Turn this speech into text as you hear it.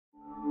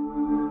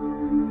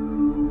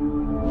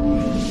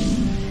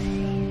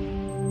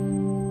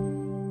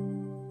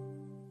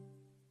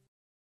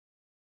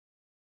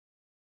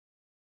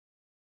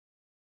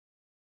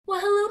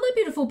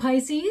beautiful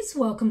Pisces,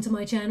 welcome to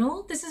my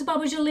channel. This is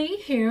Baba Jolie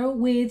here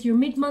with your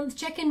mid-month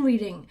check-in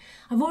reading.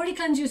 I've already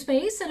cleansed your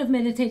space and have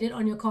meditated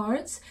on your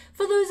cards.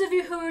 For those of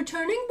you who are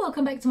returning,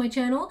 welcome back to my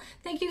channel.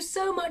 Thank you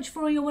so much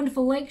for all your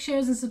wonderful likes,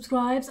 shares and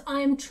subscribes.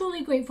 I am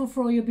truly grateful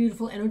for all your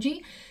beautiful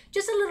energy.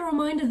 Just a little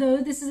reminder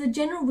though, this is a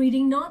general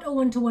reading, not a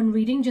one-to-one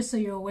reading, just so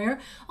you're aware.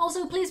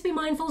 Also, please be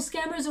mindful,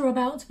 scammers are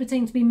about to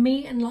pretend to be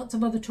me and lots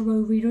of other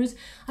tarot readers.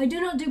 I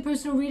do not do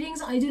personal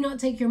readings. I do not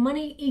take your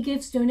money,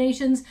 e-gifts,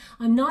 donations.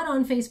 I'm not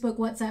on Facebook,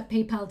 WhatsApp,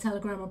 PayPal,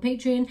 Telegram or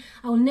Patreon.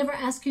 I will never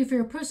ask you for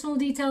your personal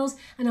details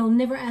and I'll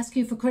never ask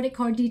you for credit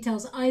card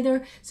details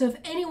either. So if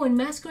anyone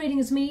masquerading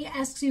as me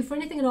asks you for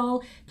anything at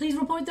all, please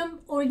report them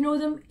or ignore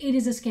them. It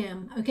is a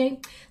scam, okay?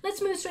 Let's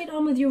move straight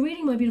on with your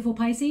reading, my beautiful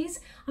Pisces.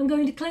 I'm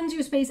going to cleanse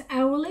your space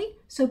hourly,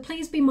 so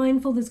please be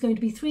mindful there's going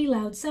to be 3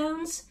 loud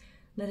sounds.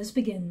 Let us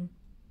begin.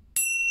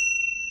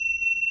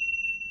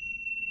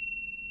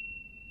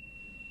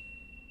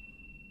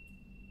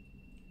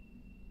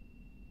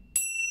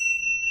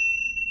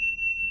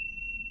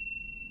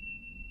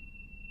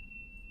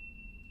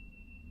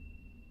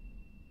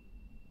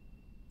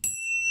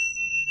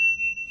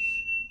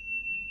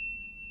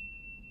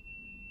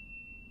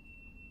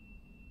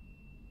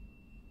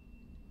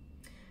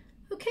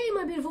 Okay,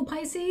 my beautiful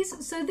Pisces,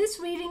 so this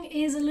reading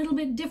is a little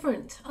bit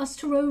different. Us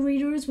tarot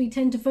readers, we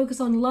tend to focus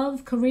on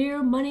love,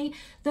 career, money,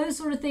 those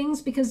sort of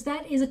things, because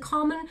that is a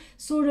common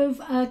sort of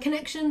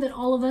connection that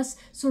all of us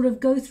sort of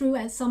go through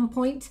at some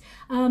point.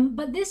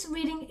 But this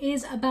reading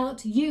is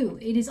about you.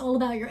 It is all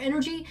about your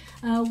energy,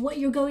 what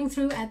you're going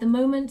through at the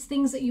moment,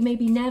 things that you may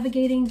be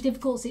navigating,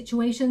 difficult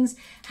situations,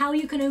 how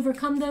you can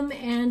overcome them,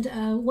 and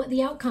what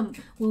the outcome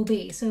will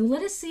be. So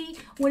let us see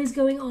what is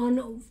going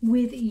on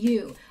with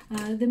you.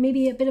 There may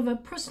be a bit of a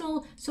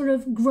personal sort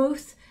of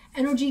growth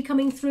energy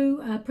coming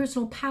through,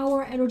 personal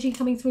power energy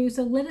coming through.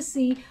 So let us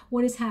see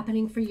what is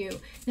happening for you.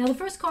 Now, the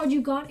first card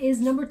you got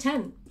is number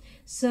 10.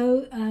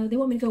 So they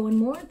want me to go one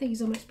more. Thank you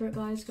so much, Spirit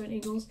Guides, Great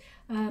Angels.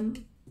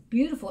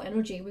 Beautiful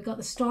energy. We've got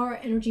the star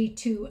energy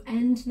to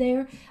end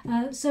there.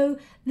 So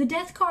the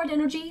death card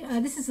energy,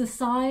 this is the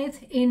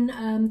scythe in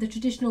the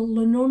traditional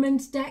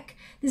Lenormand deck.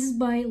 This is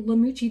by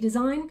Lemucci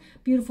Design.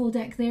 Beautiful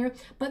deck there.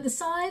 But the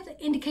scythe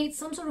indicates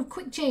some sort of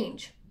quick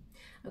change.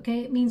 Okay,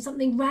 it means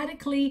something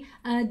radically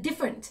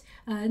different.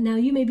 Now,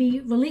 you may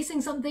be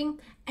releasing something,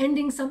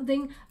 ending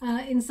something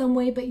in some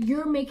way, but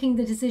you're making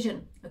the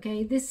decision.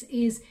 Okay, this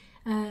is,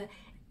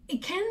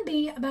 it can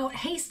be about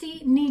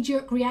hasty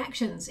knee-jerk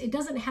reactions. It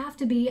doesn't have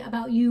to be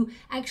about you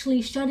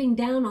actually shutting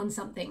down on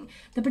something.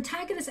 The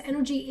protagonist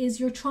energy is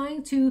you're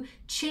trying to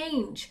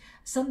change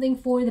something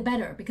for the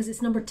better, because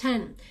it's number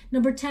 10.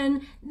 Number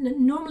 10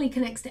 normally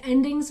connects to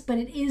endings, but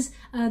it is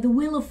the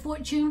Wheel of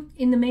Fortune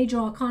in the major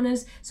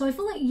arcanas. So I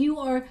feel like you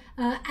are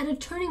at a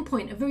turning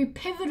point, a very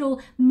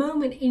pivotal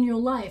moment in your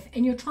life,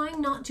 and you're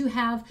trying not to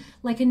have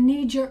like a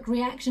knee-jerk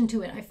reaction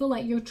to it. I feel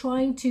like you're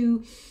trying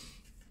to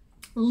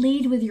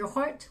lead with your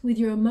heart, with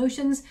your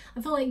emotions.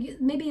 I feel like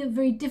maybe a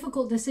very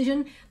difficult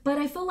decision, but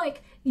I feel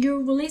like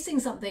you're releasing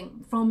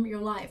something from your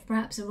life.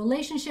 Perhaps a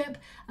relationship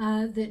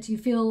that you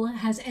feel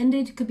has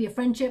ended, could be a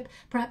friendship,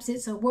 perhaps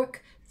it's a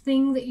work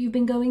thing that you've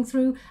been going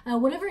through.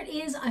 Whatever it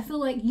is, I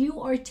feel like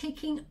you are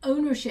taking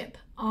ownership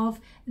of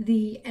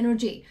the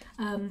energy.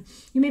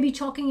 You may be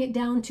chalking it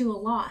down to a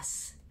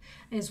loss,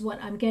 is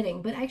what I'm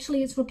getting, but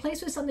actually it's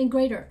replaced with something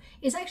greater.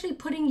 It's actually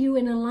putting you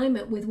in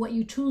alignment with what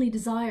you truly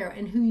desire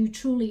and who you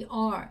truly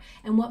are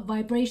and what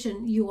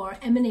vibration you are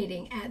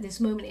emanating at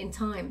this moment in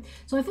time.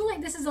 So I feel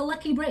like this is a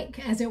lucky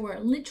break, as it were,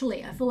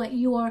 literally. I feel like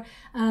you are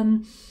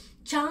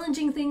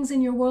challenging things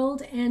in your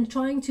world and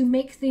trying to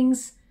make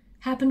things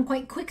happen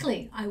quite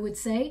quickly, I would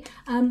say.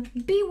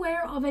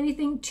 Beware of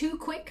anything too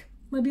quick,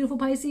 my beautiful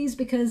Pisces,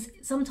 because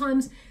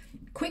sometimes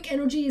quick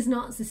energy is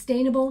not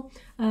sustainable.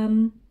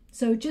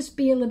 So just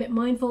be a little bit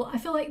mindful. I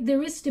feel like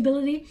there is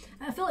stability.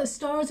 I feel like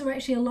stars are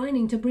actually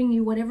aligning to bring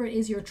you whatever it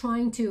is you're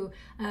trying to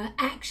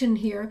action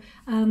here.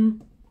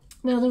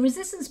 Now, the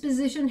resistance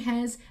position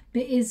is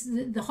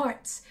the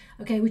hearts,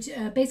 okay, which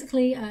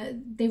basically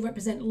they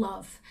represent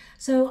love.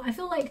 So I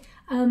feel like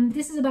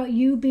this is about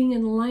you being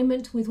in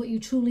alignment with what you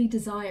truly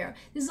desire.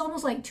 This is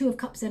almost like 2 of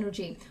Cups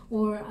energy,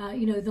 or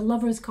you know, the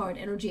Lover's card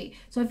energy.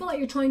 So I feel like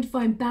you're trying to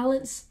find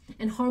balance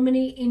and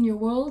harmony in your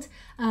world.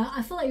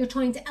 I feel like you're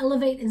trying to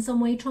elevate in some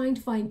way, trying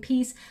to find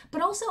peace.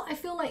 But also I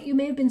feel like you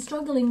may have been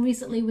struggling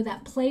recently with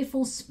that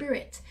playful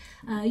spirit.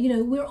 You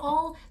know, we're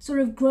all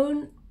sort of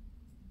grown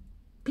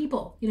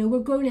people, you know, we're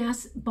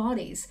grown-ass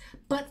bodies,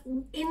 but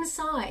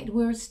inside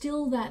we're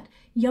still that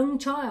young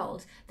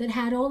child that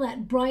had all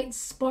that bright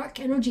spark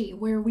energy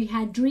where we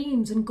had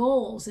dreams and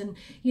goals, and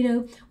you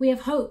know, we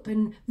have hope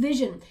and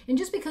vision. And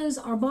just because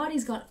our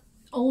bodies got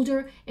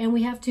older and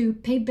we have to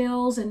pay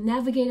bills and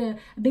navigate a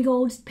big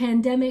old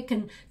pandemic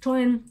and try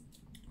and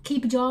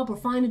keep a job or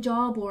find a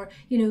job, or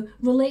you know,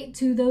 relate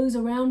to those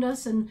around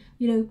us and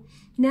you know,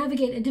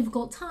 navigate a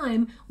difficult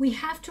time, we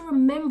have to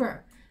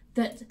remember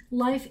that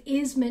life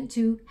is meant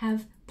to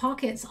have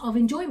pockets of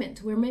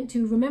enjoyment. We're meant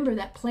to remember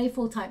that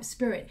playful type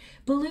spirit.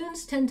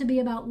 Balloons tend to be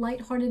about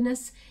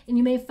lightheartedness, and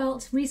you may have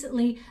felt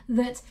recently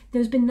that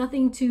there's been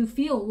nothing to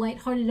feel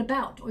lighthearted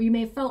about, or you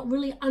may have felt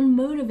really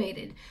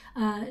unmotivated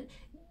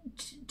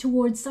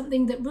towards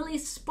something that really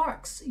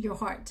sparks your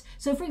heart.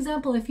 So for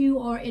example, if you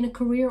are in a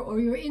career or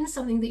you're in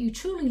something that you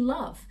truly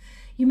love,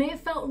 you may have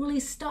felt really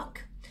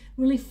stuck,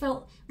 really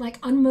felt like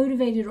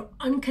unmotivated or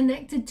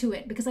unconnected to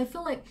it, because I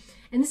feel like,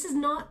 and this is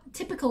not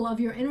typical of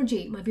your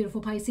energy, my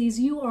beautiful Pisces,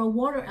 you are a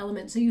water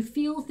element, so you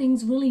feel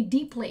things really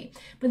deeply.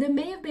 But there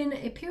may have been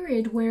a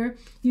period where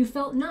you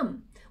felt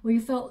numb, where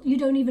you felt you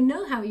don't even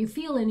know how you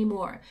feel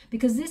anymore,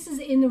 because this is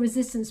in the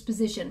resistance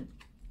position.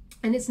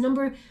 And it's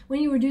number,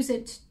 when you reduce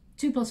it,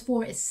 2 plus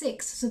 4 is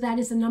 6, so that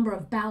is the number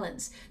of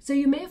balance. So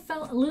you may have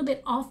felt a little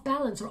bit off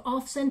balance or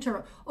off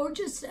center, or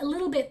just a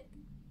little bit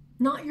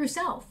not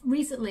yourself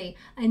recently,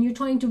 and you're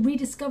trying to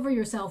rediscover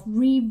yourself,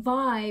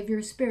 revive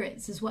your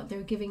spirits is what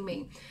they're giving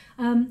me.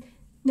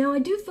 Now I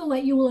do feel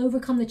like you will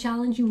overcome the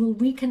challenge. You will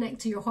reconnect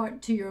to your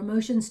heart, to your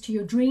emotions, to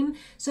your dream.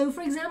 So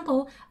for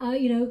example,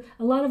 you know,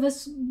 a lot of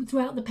us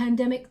throughout the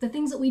pandemic, the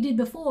things that we did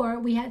before,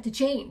 we had to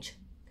change.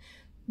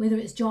 Whether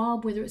it's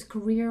job, whether it's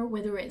career,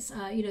 whether it's,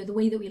 you know, the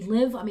way that we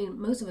live. I mean,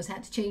 most of us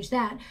had to change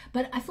that.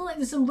 But I feel like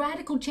there's some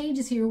radical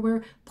changes here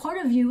where part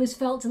of you has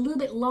felt a little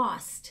bit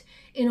lost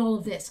in all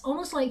of this.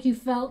 Almost like you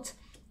felt,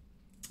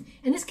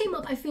 and this came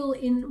up, I feel,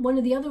 in one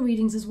of the other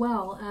readings as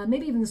well,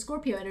 maybe even the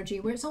Scorpio energy,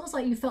 where it's almost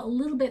like you felt a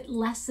little bit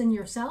less than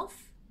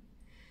yourself.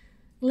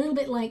 A little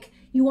bit like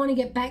you want to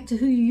get back to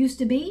who you used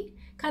to be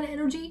kind of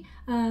energy.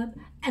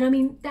 And I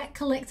mean, that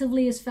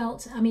collectively is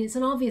felt, I mean, it's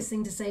an obvious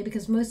thing to say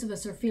because most of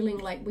us are feeling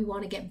like we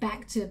want to get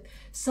back to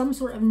some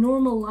sort of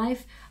normal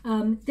life.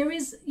 There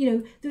is, you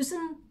know, there's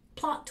some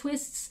plot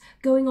twists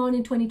going on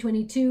in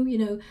 2022. You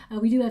know,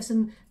 we do have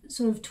some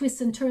sort of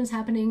twists and turns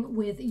happening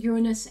with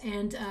Uranus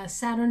and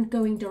Saturn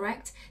going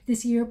direct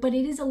this year, but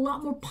it is a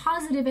lot more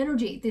positive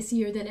energy this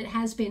year than it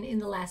has been in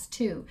the last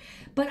two.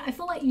 But I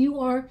feel like you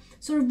are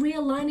sort of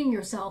realigning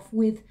yourself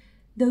with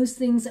those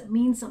things that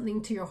mean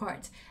something to your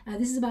heart.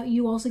 This is about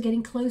you also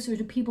getting closer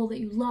to people that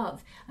you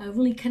love,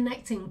 really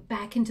connecting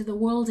back into the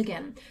world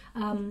again,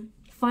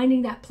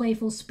 finding that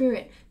playful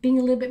spirit, being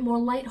a little bit more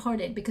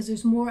lighthearted because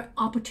there's more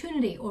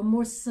opportunity or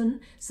more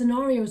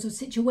scenarios or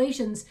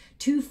situations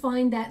to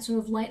find that sort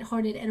of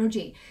lighthearted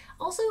energy.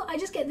 Also, I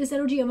just get this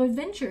energy of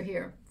adventure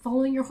here,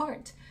 following your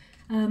heart.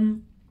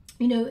 You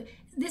know,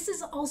 this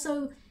is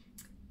also,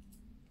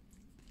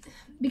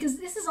 because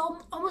this is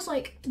almost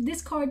like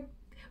this card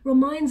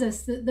reminds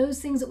us that those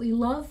things that we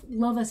love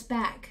us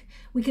back.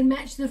 We can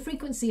match the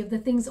frequency of the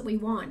things that we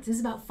want. This is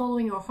about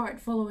following our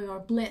heart, following our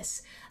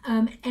bliss.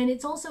 And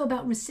it's also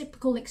about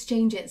reciprocal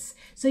exchanges.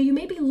 So you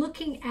may be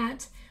looking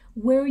at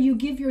where you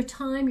give your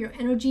time, your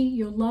energy,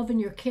 your love,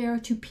 and your care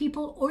to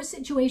people or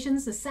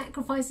situations, the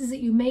sacrifices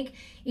that you make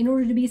in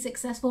order to be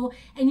successful.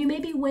 And you may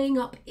be weighing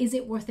up, is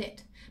it worth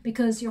it?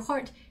 Because your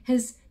heart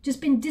has just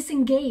been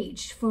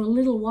disengaged for a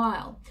little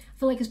while. I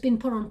feel like it's been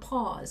put on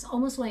pause,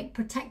 almost like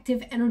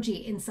protective energy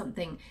in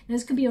something. Now,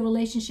 this could be a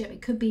relationship,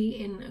 it could be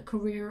in a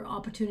career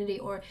opportunity,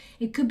 or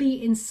it could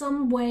be in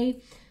some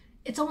way.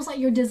 It's almost like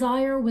your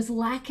desire was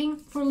lacking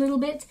for a little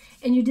bit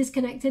and you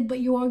disconnected, but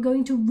you are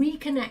going to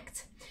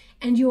reconnect.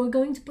 And you are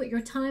going to put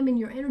your time and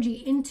your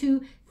energy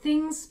into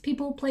things,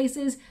 people,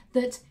 places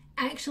that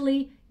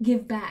actually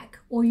give back,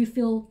 or you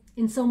feel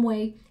in some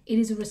way it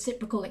is a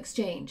reciprocal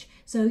exchange.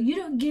 So you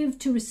don't give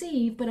to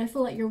receive, but I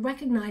feel like you're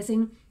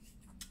recognizing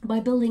by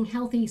building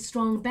healthy,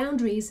 strong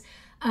boundaries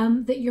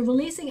that you're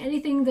releasing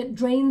anything that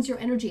drains your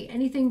energy,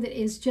 anything that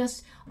is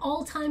just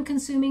all time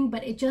consuming,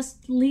 but it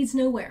just leads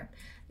nowhere.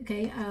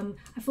 Okay,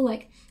 I feel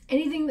like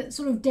anything that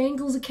sort of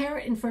dangles a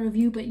carrot in front of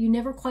you, but you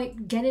never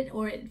quite get it,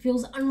 or it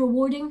feels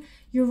unrewarding,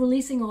 you're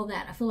releasing all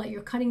that. I feel like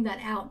you're cutting that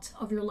out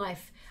of your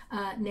life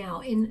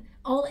now in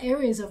all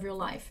areas of your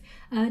life.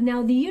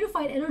 Now the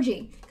unified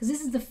energy, because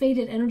this is the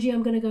fated energy,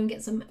 I'm going to go and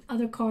get some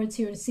other cards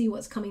here to see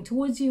what's coming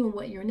towards you and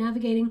what you're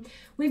navigating.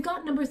 We've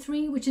got number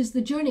 3, which is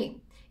the journey.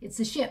 It's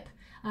the ship.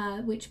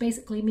 Which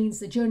basically means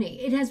the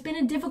journey. It has been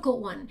a difficult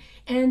one,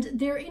 and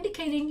they're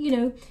indicating, you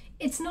know,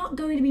 it's not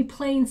going to be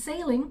plain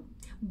sailing,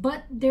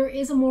 but there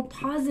is a more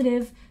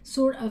positive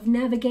sort of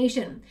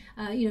navigation.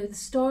 You know, the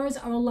stars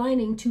are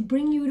aligning to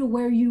bring you to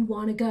where you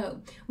want to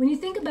go. When you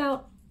think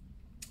about,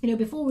 you know,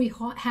 before we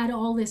had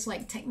all this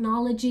like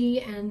technology,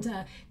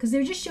 and because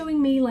they're just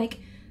showing me like,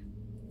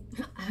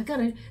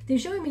 they're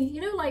showing me, you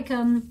know, like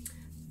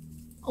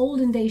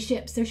olden day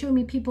ships. They're showing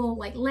me people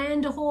like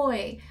land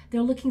ahoy.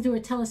 They're looking through a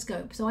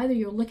telescope. So either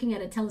you're looking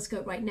at a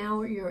telescope right now,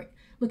 or you're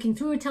looking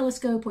through a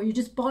telescope, or you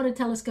just bought a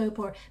telescope,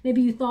 or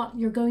maybe you thought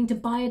you're going to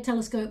buy a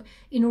telescope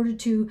in order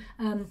to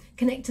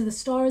connect to the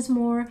stars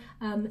more,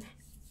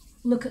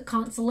 look at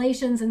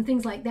constellations and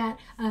things like that.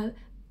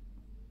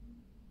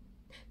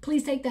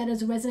 Please take that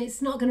as a resonate.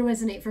 It's not going to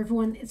resonate for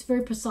everyone. It's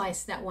very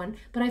precise, that one.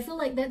 But I feel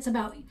like that's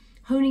about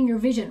honing your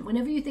vision.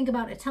 Whenever you think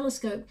about a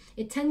telescope,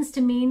 it tends to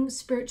mean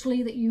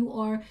spiritually that you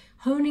are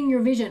honing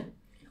your vision,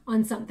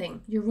 on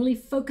something. You're really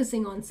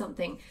focusing on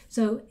something.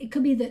 So it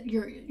could be that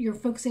you're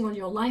focusing on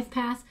your life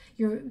path,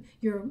 your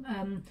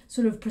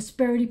sort of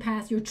prosperity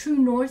path, your true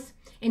north,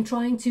 and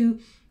trying to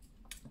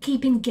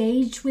keep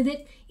engaged with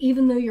it,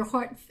 even though your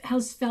heart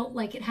has felt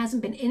like it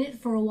hasn't been in it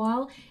for a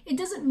while. It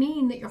doesn't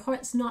mean that your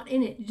heart's not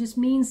in it. It just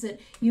means that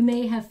you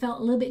may have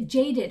felt a little bit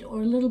jaded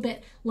or a little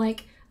bit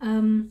like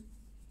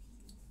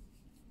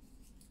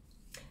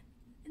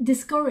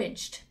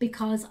discouraged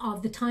because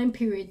of the time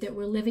period that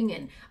we're living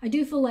in. I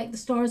do feel like the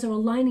stars are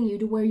aligning you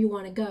to where you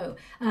want to go.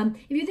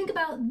 If you think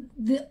about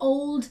the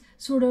old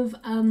sort of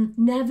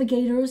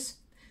navigators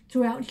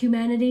throughout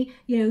humanity,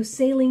 you know,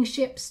 sailing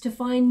ships to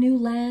find new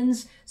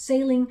lands,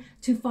 sailing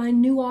to find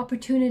new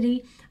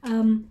opportunity,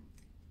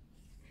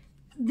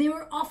 they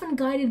were often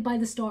guided by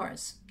the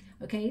stars.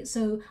 Okay,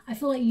 so I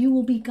feel like you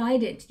will be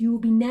guided, you will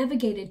be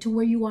navigated to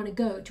where you want to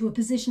go, to a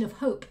position of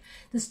hope.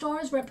 The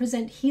stars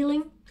represent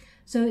healing.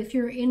 So if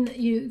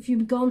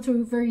you've gone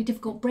through a very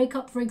difficult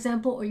breakup, for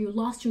example, or you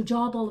lost your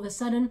job all of a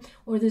sudden,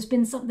 or there's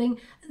been something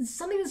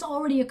that's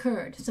already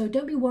occurred. So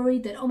don't be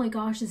worried that, oh my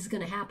gosh, this is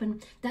going to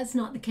happen. That's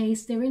not the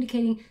case. They're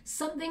indicating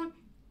something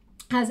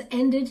has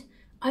ended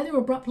either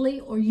abruptly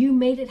or you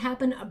made it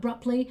happen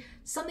abruptly.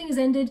 Something has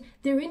ended.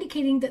 They're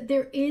indicating that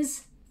there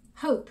is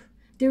hope.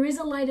 There is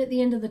a light at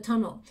the end of the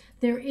tunnel.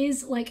 There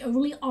is like a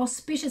really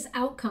auspicious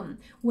outcome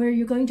where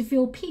you're going to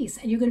feel peace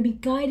and you're going to be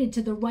guided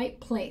to the right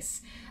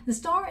place. The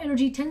star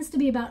energy tends to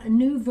be about a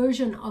new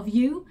version of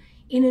you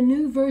in a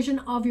new version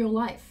of your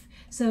life.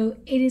 So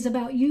it is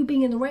about you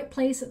being in the right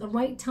place at the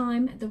right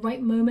time, at the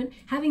right moment,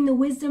 having the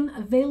wisdom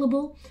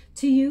available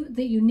to you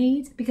that you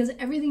need, because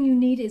everything you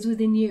need is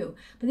within you.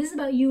 But this is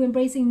about you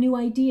embracing new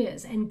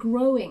ideas and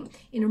growing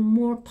in a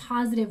more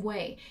positive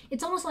way.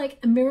 It's almost like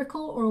a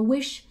miracle or a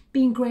wish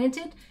being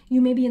granted.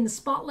 You may be in the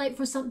spotlight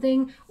for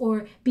something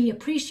or be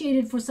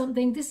appreciated for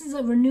something. This is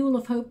a renewal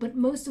of hope, but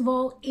most of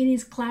all, it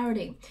is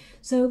clarity.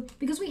 So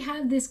because we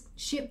have this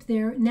ship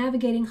there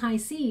navigating high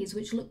seas,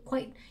 which look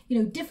quite,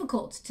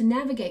 difficult to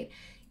navigate,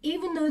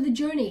 even though the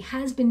journey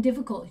has been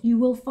difficult, you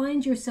will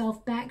find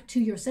yourself back to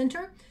your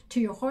center,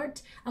 to your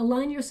heart,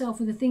 align yourself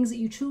with the things that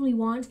you truly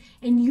want,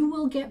 and you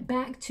will get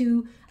back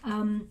to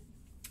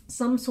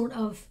some sort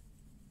of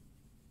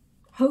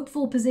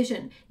hopeful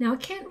position. Now I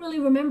can't really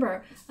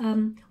remember.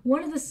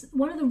 One of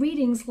the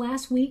readings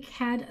last week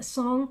had a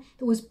song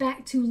that was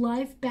back to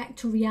life, back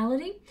to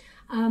reality.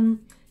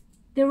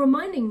 They're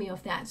reminding me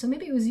of that, so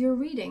maybe it was your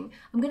reading.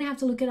 I'm going to have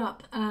to look it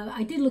up.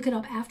 I did look it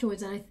up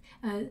afterwards, and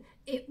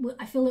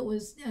I feel it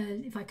was,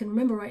 if I can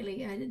remember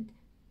rightly,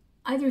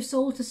 either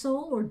Soul to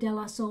Soul or De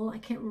La Soul. I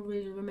can't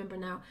really remember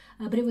now,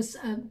 but it was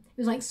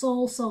like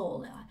Soul.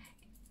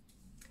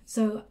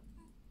 So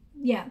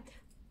yeah.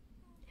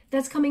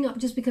 That's coming up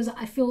just because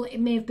I feel it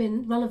may have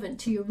been relevant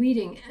to your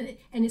reading,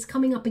 and it's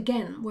coming up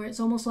again, where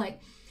it's almost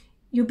like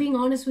you're being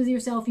honest with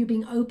yourself, you're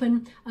being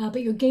open,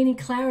 but you're gaining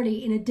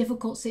clarity in a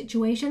difficult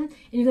situation, and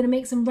you're going to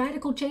make some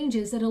radical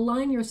changes that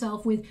align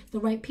yourself with the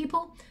right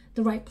people,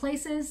 the right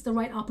places, the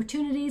right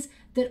opportunities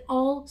that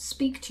all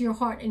speak to your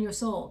heart and your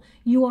soul.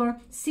 You are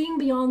seeing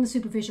beyond the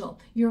superficial.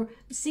 You're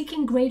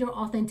seeking greater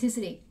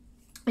authenticity,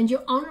 and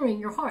you're honoring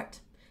your heart.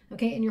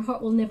 Okay, and your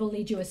heart will never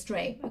lead you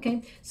astray.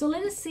 Okay, so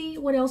let us see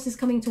what else is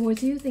coming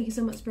towards you. Thank you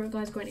so much, Spirit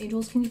Guides, Guardian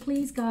Angels. Can you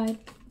please guide?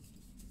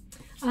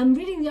 I'm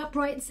reading the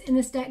uprights in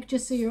this deck,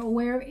 just so you're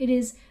aware. It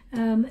is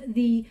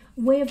the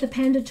Way of the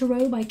Panda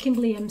Tarot by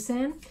Kimberly M.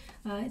 San.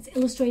 It's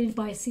illustrated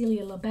by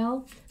Celia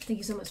LaBelle. Thank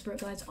you so much,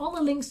 Spirit Guides. All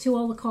the links to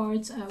all the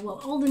cards,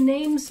 all the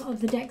names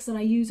of the decks that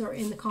I use are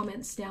in the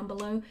comments down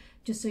below,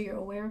 just so you're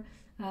aware.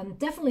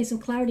 Definitely some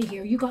clarity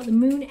here. You got the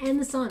moon and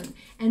the sun,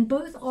 and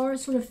both are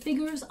sort of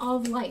figures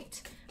of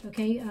light.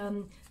 Okay,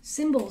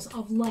 symbols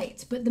of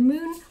light, but the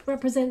moon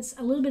represents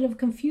a little bit of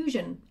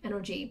confusion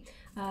energy,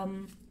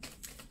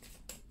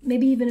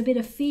 maybe even a bit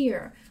of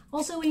fear.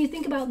 Also, when you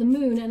think about the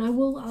moon, and I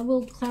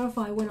will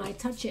clarify when I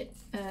touch it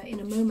in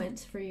a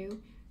moment for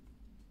you.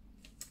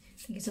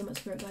 Thank you so much,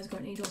 Spirit Guides,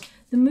 Guardian Angels.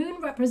 The moon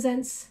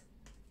represents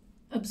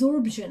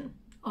absorption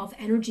of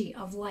energy,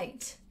 of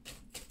light.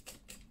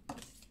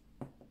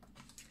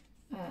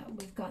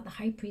 We've got the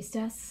High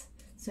Priestess,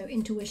 so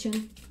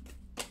intuition.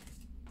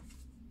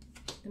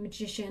 The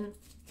Magician.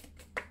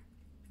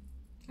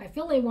 I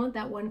feel they want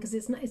that one because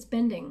it's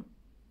bending.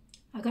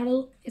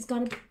 It's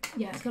got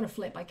to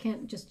flip. I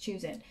can't just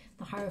choose it.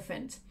 The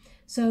Hierophant.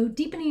 So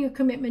deepening your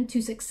commitment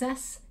to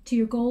success, to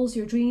your goals,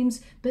 your dreams,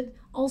 but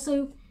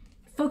also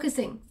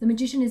focusing. The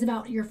Magician is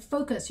about your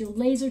focus, your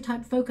laser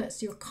type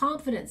focus, your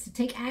confidence to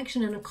take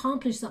action and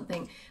accomplish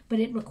something, but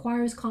it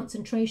requires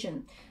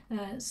concentration.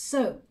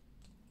 So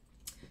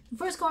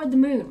first card, the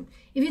moon.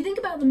 If you think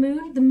about the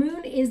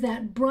moon is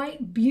that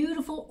bright,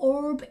 beautiful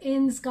orb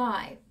in the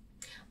sky,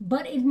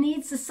 but it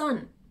needs the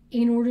sun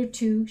in order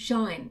to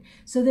shine.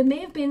 So there may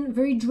have been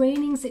very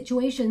draining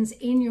situations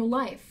in your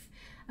life,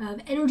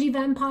 energy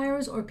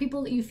vampires or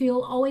people that you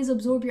feel always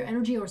absorb your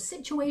energy, or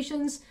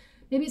situations.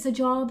 Maybe it's a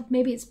job,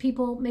 maybe it's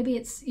people, maybe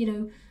it's,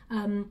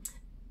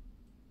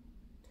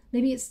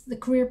 maybe it's the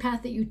career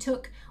path that you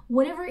took.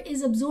 Whatever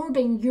is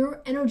absorbing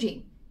your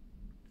energy,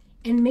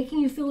 and making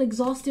you feel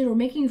exhausted or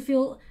making you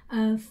feel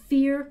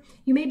fear.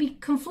 You may be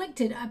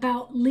conflicted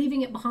about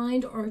leaving it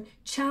behind or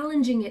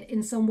challenging it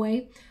in some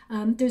way.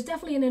 There's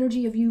definitely an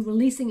energy of you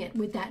releasing it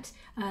with that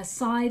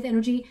scythe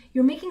energy.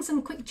 You're making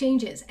some quick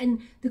changes,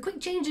 and the quick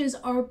changes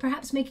are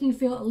perhaps making you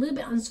feel a little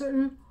bit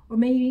uncertain, or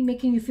maybe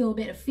making you feel a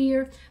bit of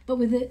fear. But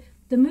with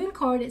the moon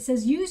card, it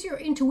says use your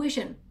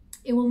intuition.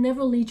 It will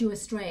never lead you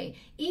astray.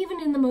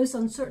 Even in the most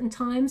uncertain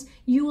times,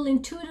 you will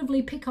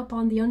intuitively pick up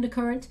on the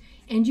undercurrent,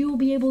 and you will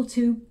be able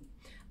to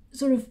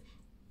sort of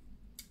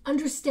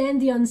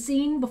understand the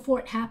unseen before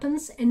it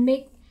happens and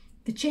make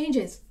the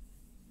changes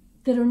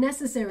that are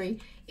necessary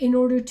in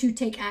order to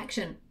take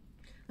action.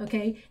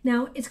 Okay,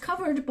 now it's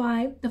covered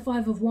by the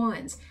Five of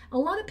Wands. A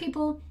lot of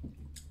people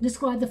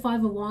describe the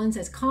Five of Wands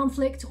as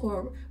conflict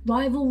or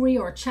rivalry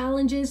or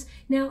challenges.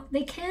 Now,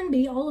 they can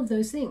be all of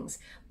those things,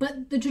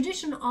 but the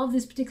tradition of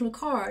this particular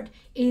card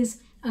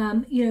is,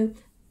 you know,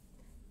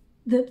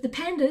 the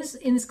pandas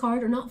in this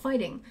card are not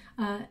fighting,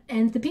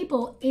 and the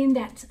people in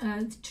that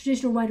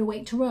traditional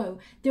Rider-Waite Tarot,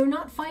 they're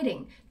not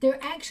fighting.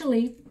 They're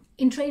actually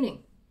in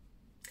training.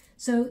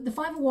 So the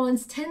Five of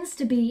Wands tends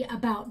to be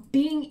about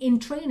being in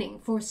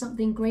training for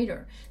something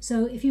greater.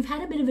 So if you've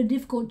had a bit of a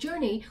difficult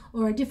journey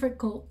or a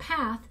difficult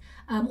path,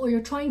 or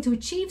you're trying to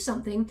achieve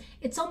something,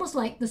 it's almost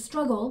like the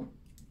struggle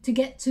to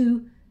get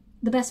to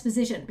the best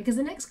position, because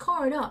the next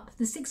card up,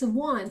 the Six of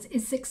Wands,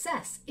 is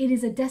success. It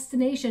is a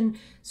destination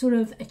sort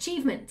of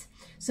achievement.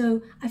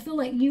 So I feel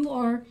like you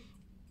are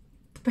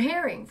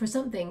preparing for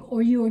something,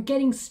 or you are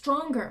getting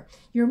stronger.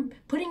 You're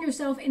putting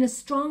yourself in a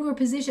stronger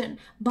position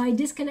by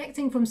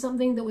disconnecting from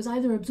something that was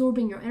either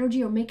absorbing your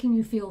energy or making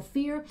you feel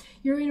fear.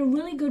 You're in a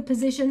really good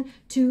position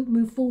to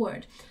move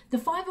forward. The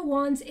Five of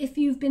Wands, if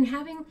you've been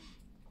having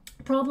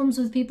problems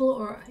with people,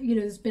 or you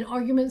know, there's been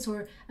arguments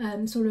or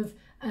sort of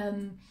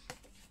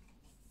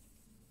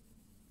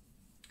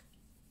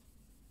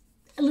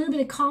a little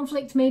bit of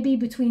conflict maybe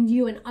between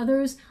you and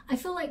others, I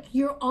feel like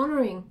you're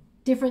honoring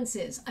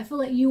differences. I feel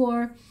like you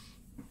are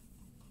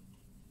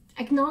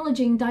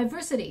acknowledging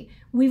diversity.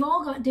 We've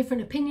all got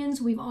different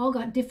opinions. We've all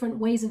got different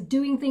ways of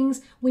doing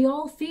things. We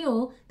all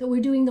feel that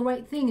we're doing the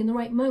right thing in the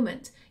right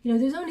moment. You know,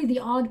 there's only the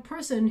odd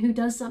person who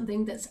does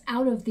something that's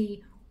out of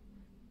the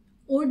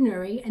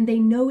ordinary, and they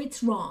know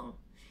it's wrong,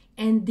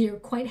 and they're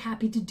quite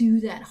happy to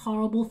do that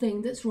horrible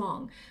thing that's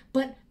wrong.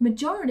 But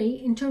majority,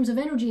 in terms of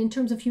energy, in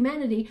terms of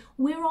humanity,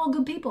 we're all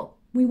good people.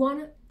 We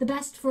want the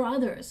best for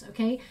others,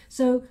 okay?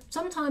 So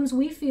sometimes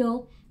we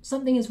feel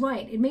something is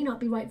right. It may not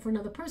be right for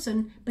another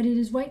person, but it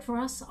is right for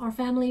us, our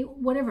family,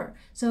 whatever.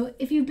 So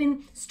if you've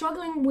been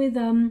struggling with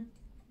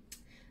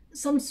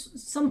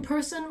some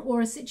person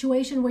or a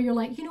situation where you're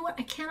like, you know what,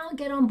 I cannot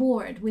get on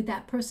board with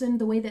that person,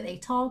 the way that they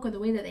talk or the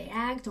way that they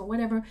act or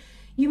whatever,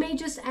 you may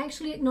just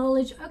actually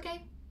acknowledge,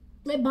 okay,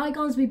 let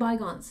bygones be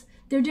bygones.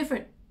 They're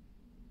different.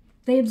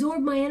 They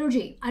absorb my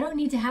energy. I don't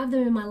need to have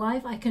them in my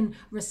life. I can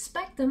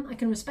respect them. I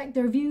can respect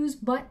their views,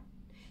 but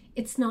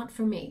it's not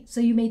for me.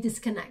 So you may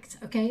disconnect,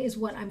 okay, is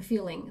what I'm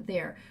feeling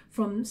there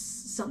from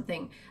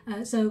something.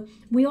 So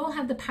we all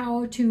have the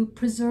power to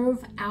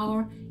preserve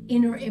our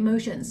inner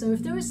emotions. So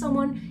if there is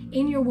someone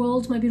in your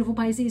world, my beautiful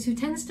Pisces, who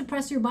tends to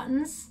press your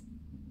buttons,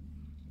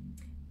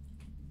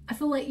 I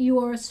feel like you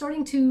are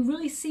starting to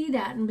really see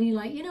that and be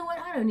like, you know what,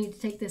 I don't need to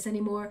take this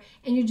anymore.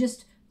 And you're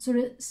just sort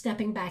of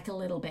stepping back a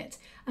little bit.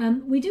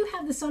 We do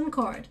have the Sun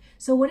card.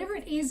 So whatever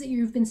it is that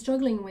you've been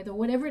struggling with, or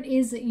whatever it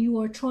is that you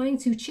are trying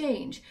to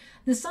change,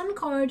 the Sun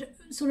card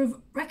sort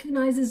of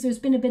recognizes there's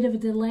been a bit of a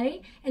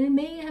delay, and it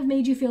may have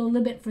made you feel a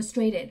little bit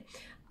frustrated.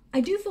 I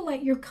do feel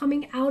like you're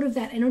coming out of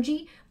that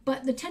energy,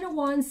 but the Ten of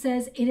Wands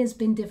says it has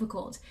been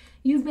difficult.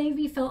 You've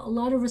maybe felt a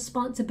lot of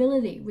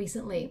responsibility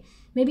recently.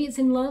 Maybe it's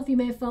in love. You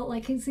may have felt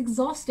like it's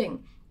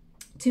exhausting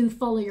to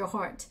follow your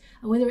heart,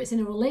 whether it's in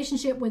a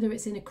relationship, whether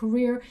it's in a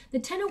career. The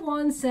Ten of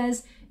Wands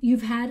says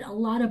you've had a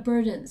lot of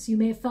burdens. You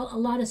may have felt a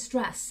lot of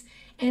stress.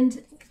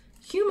 And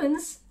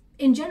humans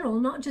in general,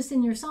 not just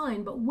in your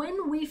sign, but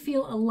when we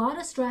feel a lot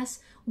of stress,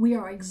 we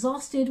are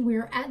exhausted, we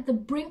are at the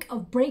brink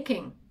of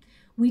breaking,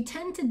 we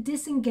tend to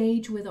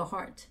disengage with our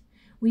heart.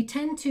 We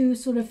tend to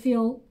sort of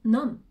feel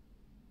numb.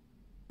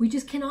 We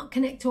just cannot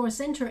connect to our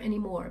center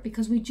anymore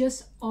because we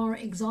just are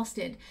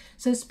exhausted.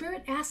 So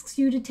Spirit asks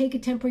you to take a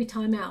temporary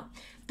time out.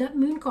 That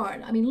moon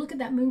card, I mean, look at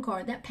that moon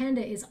card. That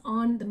panda is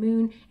on the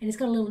moon and it's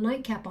got a little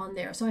nightcap on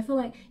there. So I feel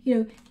like, you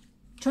know,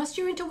 trust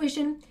your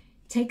intuition,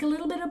 take a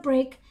little bit of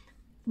break.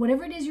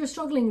 Whatever it is you're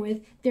struggling with,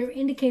 they're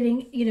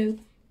indicating, you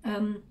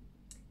know,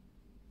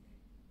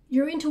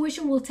 your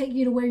intuition will take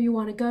you to where you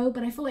want to go,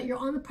 but I feel like you're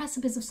on the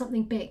precipice of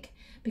something big.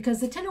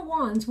 Because the Ten of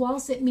Wands,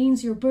 whilst it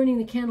means you're burning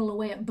the candle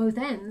away at both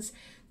ends,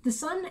 the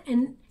Sun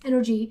and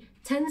energy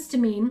tends to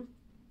mean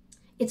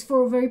it's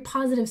for a very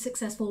positive,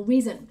 successful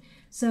reason.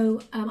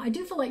 So I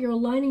do feel like you're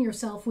aligning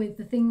yourself with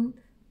the thing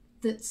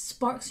that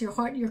sparks your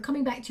heart. You're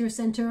coming back to your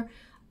center.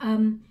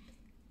 And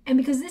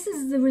because this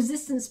is the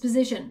resistance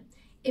position,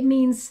 it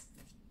means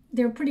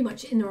they're pretty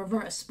much in the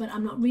reverse, but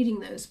I'm not reading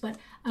those. But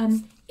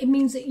it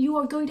means that you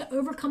are going to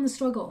overcome the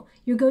struggle.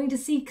 You're going to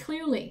see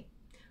clearly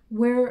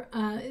where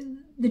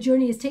the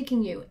journey is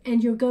taking you,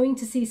 and you're going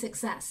to see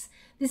success.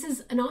 This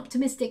is an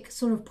optimistic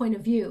sort of point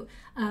of view.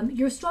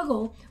 Your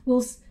struggle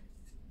will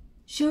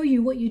show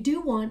you what you do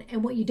want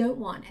and what you don't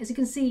want. As you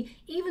can see,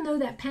 even though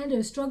that panda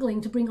is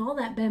struggling to bring all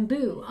that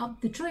bamboo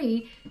up the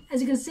tree,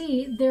 as you can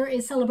see, there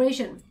is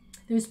celebration.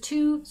 There's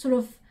two sort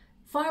of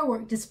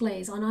firework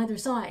displays on either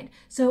side.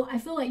 So I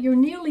feel like you're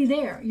nearly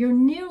there. You're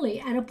nearly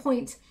at a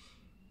point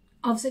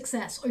of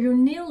success, or you're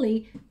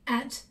nearly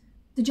at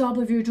the job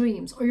of your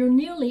dreams, or you're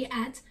nearly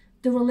at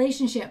the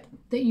relationship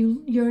that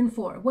you yearn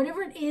for.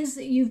 Whatever it is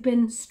that you've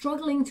been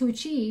struggling to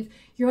achieve,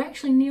 you're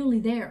actually nearly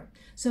there.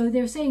 So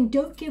they're saying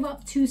don't give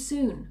up too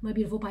soon, my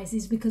beautiful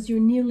Pisces, because you're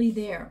nearly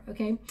there,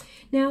 okay?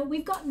 Now,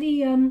 we've got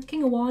the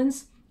King of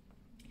Wands.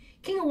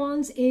 King of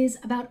Wands is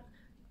about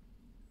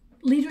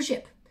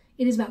leadership.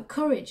 It is about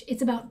courage.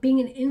 It's about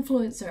being an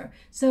influencer.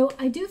 So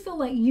I do feel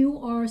like you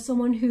are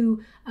someone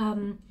who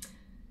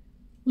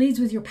leads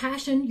with your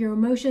passion, your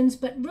emotions,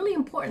 but really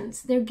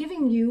important, they're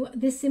giving you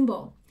this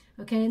symbol,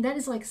 okay? And that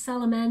is like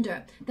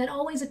salamander. That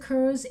always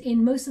occurs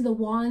in most of the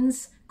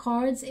Wands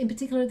cards, in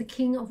particular the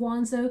King of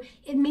Wands, though.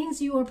 It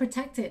means you are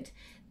protected.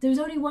 There's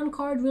only one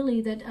card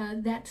really that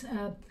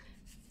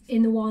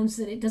in the Wands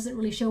that it doesn't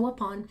really show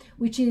up on,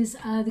 which is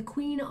the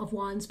Queen of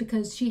Wands,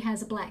 because she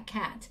has a black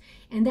cat.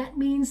 And that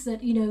means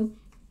that, you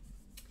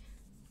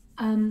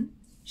know,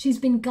 she's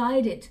been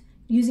guided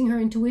using her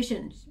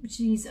intuition.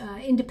 She's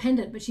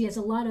independent, but she has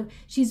a lot of,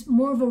 she's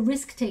more of a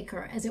risk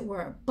taker, as it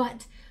were.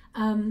 But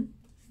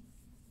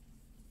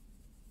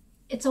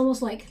it's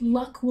almost like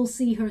luck will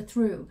see her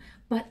through.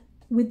 But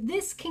with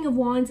this King of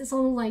Wands, it's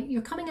almost like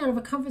you're coming out of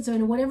a comfort zone,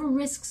 and whatever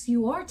risks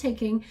you are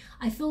taking,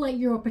 I feel like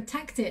you're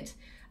protected.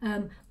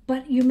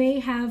 But you may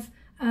have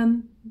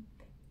been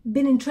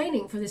in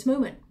training for this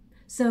moment.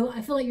 So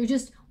I feel like you're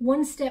just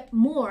one step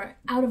more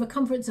out of a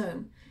comfort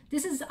zone.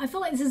 I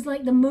feel like this is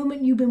like the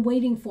moment you've been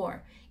waiting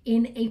for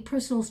in a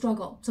personal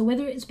struggle. So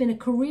whether it's been a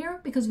career,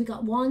 because we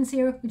got Wands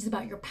here, which is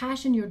about your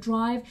passion, your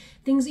drive,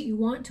 things that you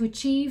want to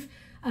achieve,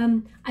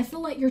 I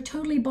feel like you're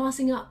totally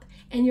bossing up,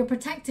 and you're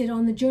protected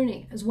on the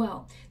journey as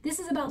well. This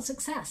is about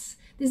success.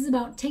 This is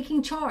about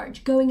taking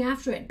charge, going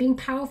after it, being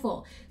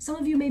powerful. Some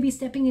of you may be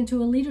stepping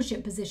into a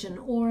leadership position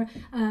or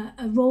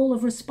a role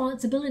of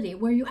responsibility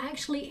where you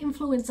actually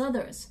influence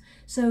others.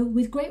 So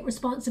with great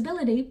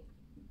responsibility,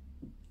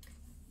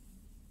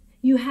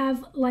 you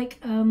have like,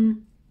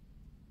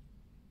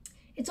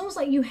 it's almost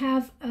like you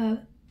have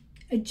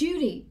a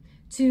duty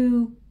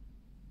to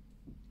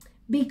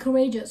be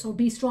courageous or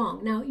be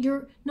strong. Now,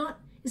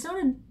 it's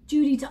not a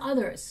duty to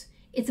others.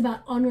 It's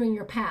about honoring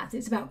your path.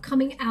 It's about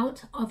coming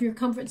out of your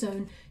comfort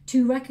zone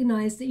to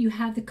recognize that you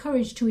have the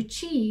courage to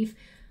achieve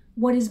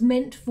what is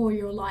meant for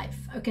your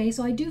life. Okay,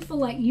 so I do feel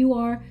like you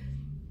are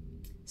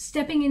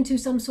stepping into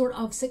some sort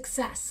of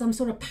success, some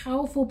sort of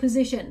powerful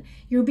position.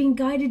 You're being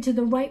guided to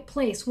the right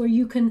place where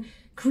you can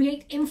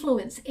create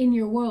influence in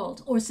your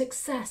world, or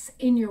success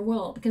in your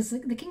world, because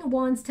the King of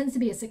Wands tends to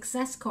be a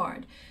success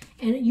card,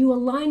 and you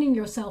aligning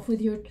yourself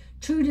with your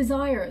true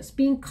desires,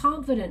 being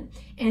confident,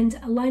 and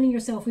aligning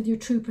yourself with your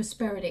true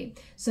prosperity.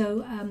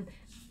 So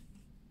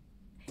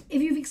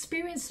if you've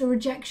experienced a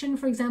rejection,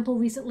 for example,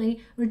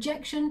 recently,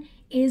 rejection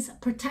is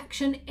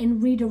protection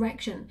and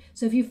redirection.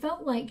 So if you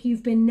felt like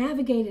you've been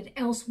navigated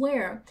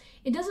elsewhere,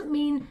 it doesn't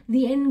mean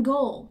the end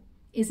goal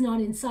is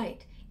not in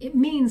sight. It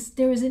means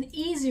there is an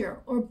easier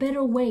or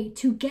better way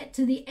to get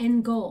to the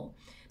end goal,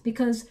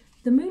 because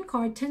the Moon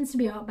card tends to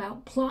be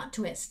about plot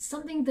twists,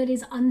 something that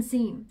is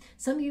unseen,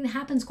 something that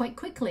happens quite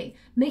quickly,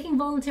 making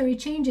voluntary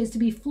changes to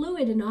be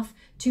fluid enough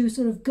to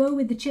sort of go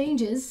with the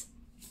changes,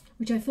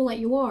 which I feel like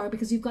you are,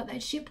 because you've got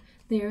that ship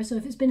there. So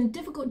if it's been a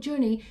difficult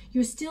journey,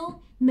 you're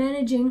still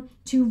managing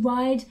to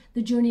ride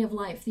the journey of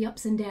life, the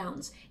ups and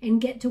downs, and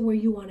get to where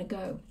you want to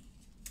go.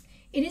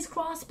 It is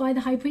crossed by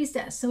the High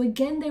Priestess. So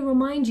again, they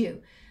remind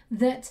you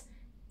that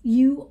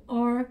you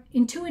are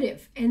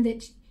intuitive, and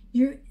that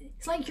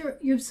it's like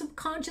you're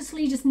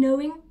subconsciously just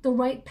knowing the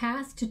right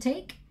path to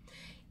take.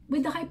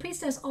 With the High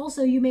Priestess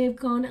also, you may have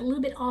gone a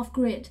little bit off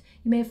grid.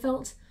 You may have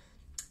felt,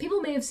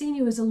 people may have seen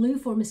you as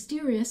aloof or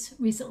mysterious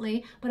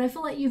recently, but I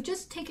feel like you've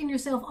just taken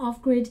yourself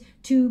off grid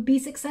to be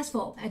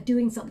successful at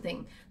doing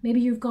something.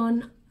 Maybe you've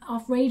gone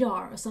off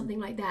radar or something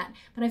like that.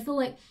 But I feel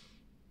like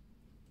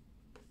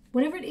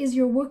whatever it is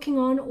you're working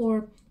on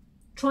or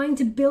trying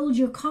to build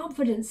your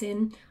confidence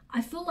in,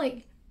 I feel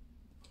like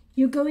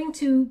you're going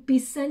to be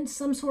sent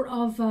some sort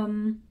of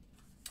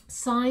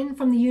sign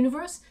from the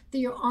universe that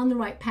you're on the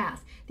right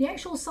path. The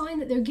actual sign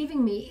that they're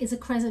giving me is a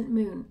crescent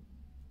moon.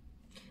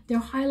 They're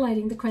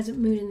highlighting the crescent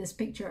moon in this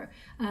picture.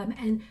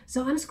 And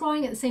so I'm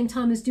scrying at the same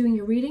time as doing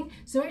your reading.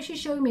 So they're actually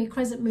showing me a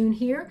crescent moon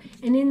here.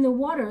 And in the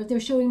water, they're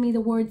showing me the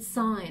word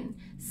sign.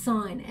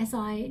 Sign,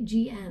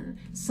 S-I-G-N,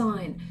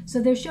 sign.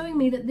 So they're showing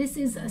me that this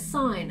is a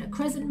sign, a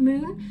crescent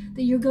moon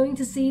that you're going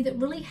to see that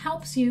really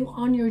helps you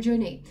on your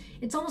journey.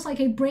 It's almost like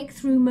a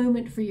breakthrough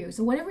moment for you.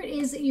 So whatever it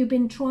is that you've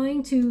been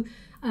trying to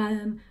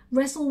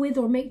wrestle with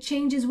or make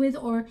changes with,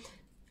 or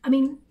I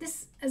mean,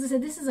 this, as I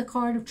said, this is a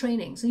card of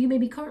training. So you may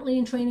be currently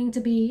in training to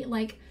be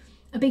like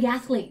a big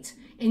athlete,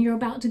 and you're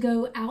about to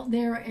go out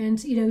there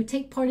and, you know,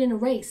 take part in a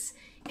race,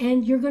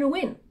 and you're going to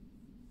win.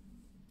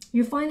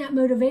 You find that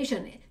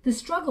motivation. The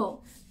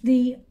struggle,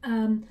 the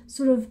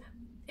sort of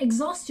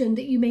exhaustion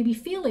that you may be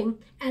feeling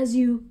as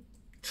you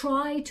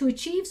try to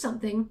achieve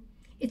something,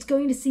 it's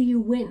going to see you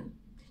win.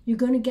 You're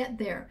going to get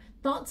there.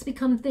 Thoughts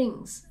become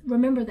things.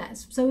 Remember that.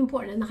 It's so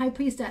important. And the High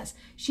Priestess,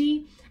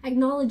 she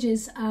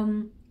acknowledges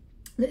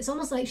that it's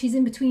almost like she's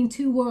in between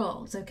two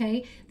worlds,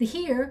 okay? The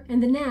here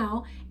and the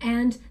now,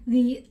 and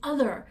the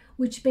other,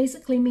 which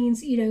basically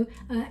means, you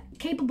know,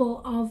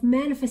 capable of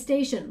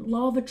manifestation,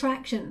 law of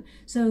attraction.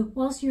 So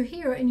whilst you're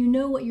here and you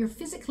know what you're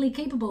physically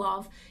capable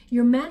of,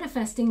 you're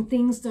manifesting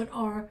things that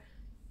are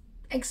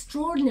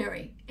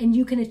extraordinary, and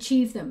you can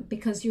achieve them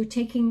because you're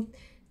taking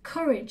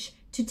courage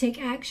to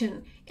take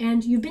action,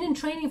 and you've been in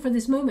training for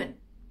this moment.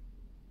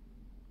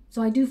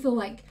 So I do feel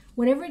like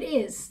whatever it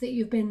is that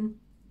you've been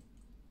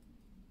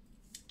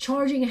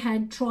charging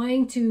ahead,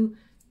 trying to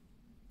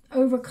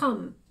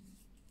overcome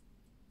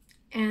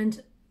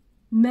and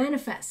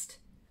manifest,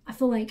 I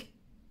feel like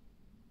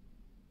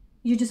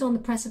you're just on the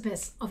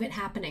precipice of it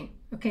happening,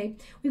 okay?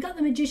 We've got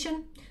the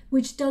Magician,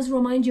 which does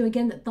remind you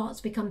again that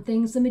thoughts become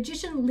things. The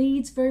Magician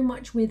leads very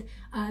much with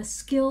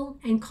skill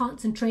and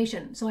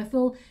concentration. So I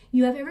feel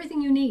you have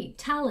everything you need: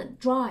 talent,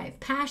 drive,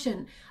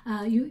 passion.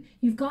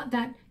 You've got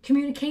that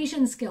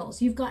communication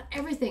skills. You've got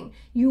everything.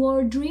 You are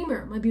a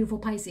dreamer, my beautiful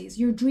Pisces.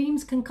 Your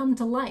dreams can come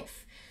to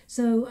life.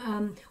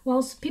 So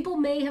whilst people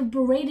may have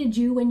berated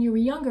you when you were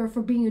younger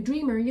for being a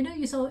dreamer, you know,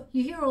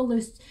 you hear all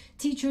those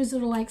teachers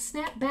that are like,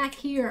 snap back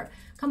here,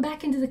 come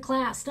back into the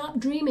class, stop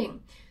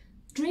dreaming.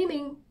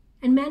 Dreaming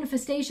and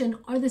manifestation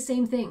are the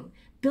same thing.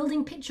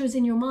 Building pictures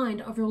in your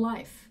mind of your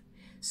life.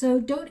 So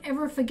don't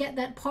ever forget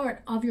that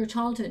part of your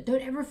childhood.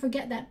 Don't ever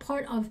forget that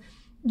part of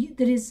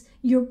that is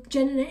your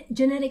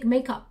genetic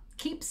makeup.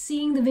 Keep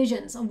seeing the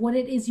visions of what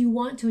it is you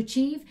want to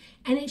achieve,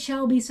 and it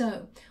shall be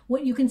so.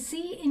 What you can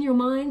see in your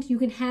mind, you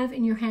can have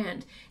in your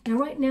hand. Now,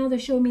 right now, they're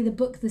showing me the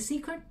book, The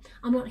Secret.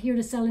 I'm not here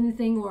to sell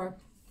anything, or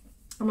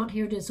I'm not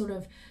here to sort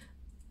of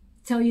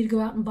tell you to go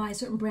out and buy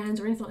certain brands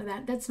or anything like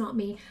that. That's not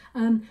me.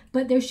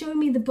 But they're showing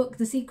me the book,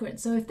 The Secret.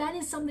 So if that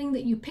is something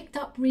that you picked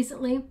up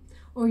recently,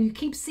 or you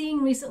keep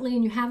seeing recently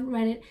and you haven't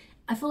read it,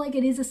 I feel like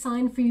it is a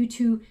sign for you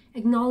to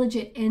acknowledge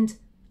it and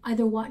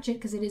either watch it,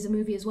 because it is a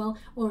movie as well,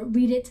 or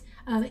read it.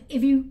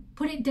 If you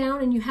put it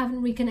down and you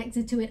haven't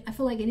reconnected to it, I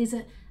feel like it is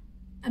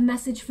a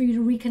message for you to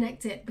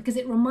reconnect it, because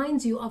it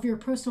reminds you of your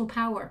personal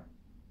power.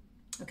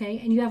 Okay,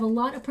 and you have a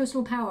lot of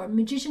personal power.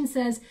 Magician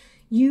says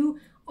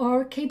you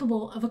are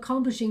capable of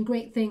accomplishing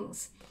great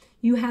things.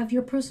 You have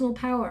your personal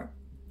power.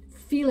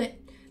 Feel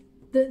it.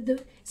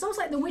 It's almost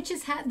like the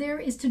witch's hat there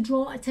is to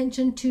draw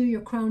attention to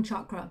your crown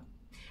chakra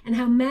and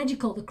how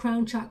magical the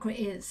crown chakra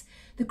is.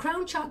 The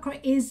crown chakra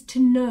is to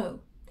know.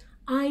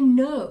 I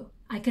know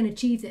I can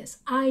achieve this.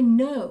 I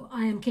know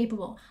I am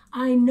capable.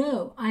 I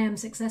know I am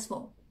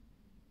successful.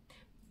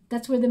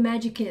 That's where the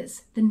magic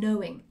is, the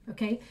knowing,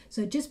 okay?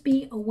 So just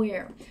be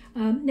aware.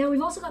 Now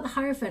we've also got the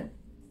Hierophant.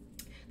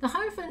 The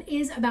Hierophant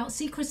is about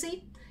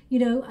secrecy, you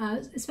know,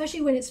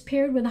 especially when it's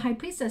paired with the High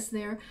Priestess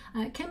there.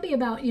 It can be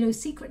about, you know,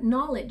 secret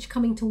knowledge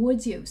coming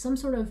towards you. Some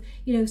sort of,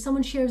 you know,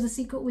 someone shares a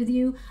secret with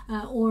you,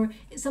 or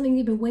something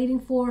you've been waiting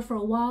for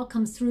a while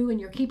comes through and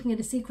you're keeping it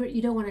a secret.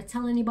 You don't want to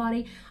tell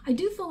anybody. I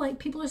do feel like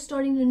people are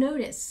starting to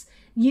notice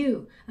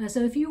you.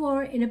 So if you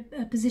are in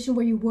a position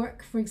where you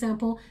work, for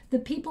example, the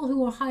people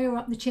who are higher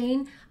up the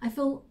chain, I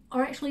feel,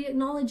 are actually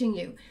acknowledging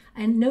you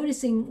and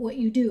noticing what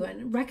you do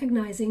and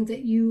recognizing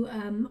that you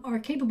are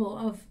capable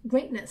of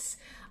greatness.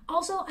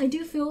 Also, I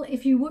do feel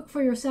if you work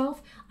for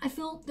yourself, I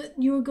feel that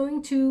you're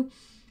going to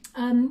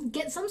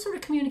get some sort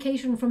of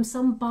communication from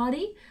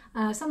somebody,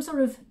 some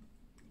sort of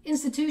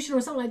institution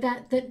or something like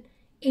that, that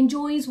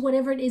enjoys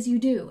whatever it is you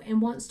do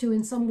and wants to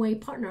in some way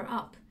partner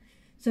up.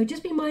 So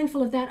just be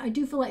mindful of that. I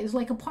do feel like there's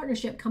like a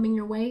partnership coming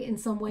your way in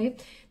some way.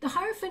 The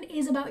Hierophant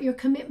is about your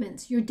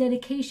commitments, your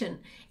dedication.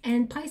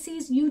 And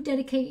Pisces, you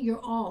dedicate your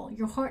all,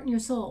 your heart and your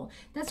soul.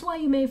 That's why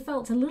you may have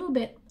felt a little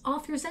bit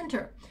off your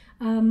center.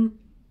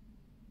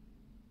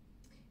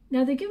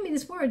 Now they give me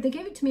this word, they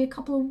gave it to me a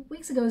couple of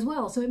weeks ago as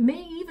well, so it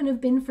may even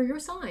have been for your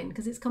sign,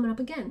 because it's coming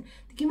up again.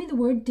 They give me the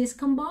word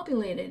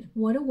discombobulated.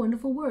 What a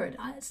wonderful word.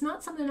 It's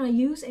not something I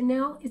use, and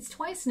now it's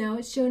twice now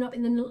it's shown up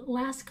in the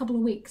last couple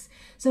of weeks.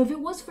 So if it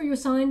was for your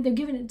sign, they're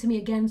giving it to me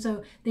again,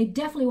 so they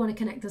definitely want to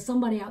connect to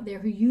somebody out there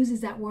who uses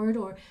that word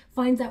or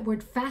finds that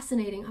word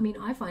fascinating. I mean,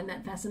 I find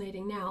that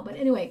fascinating now, but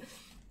anyway,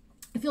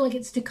 I feel like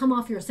it's to come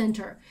off your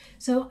center.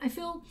 So I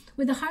feel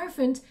with the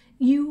Hierophant,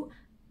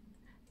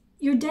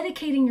 you're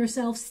dedicating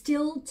yourself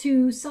still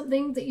to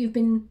something that you've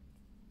been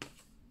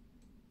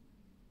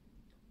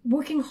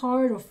working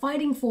hard or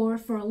fighting for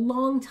a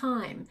long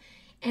time.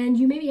 And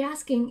you may be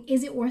asking,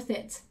 is it worth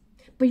it?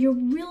 But you're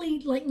really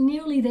like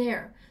nearly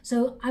there.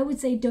 So I would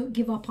say don't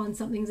give up on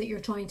something that you're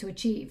trying to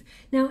achieve.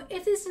 Now,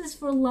 if this is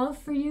for love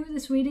for you,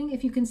 this reading,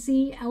 if you can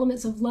see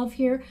elements of love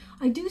here,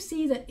 I do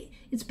see that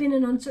it's been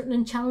an uncertain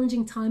and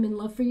challenging time in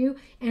love for you,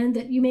 and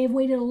that you may have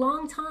waited a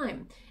long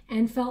time.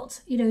 and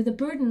felt, you know, the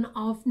burden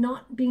of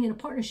not being in a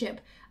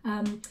partnership.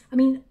 I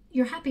mean,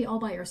 you're happy all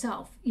by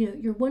yourself. You know,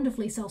 you're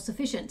wonderfully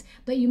self-sufficient,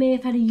 but you may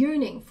have had a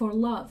yearning for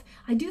love.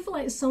 I do feel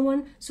like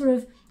someone sort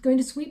of going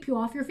to sweep you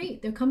off your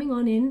feet. They're coming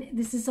on in.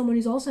 This is someone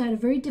who's also had a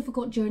very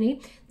difficult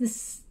journey.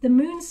 The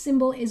moon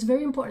symbol is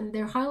very important.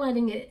 They're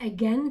highlighting it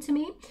again to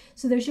me.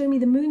 So they're showing me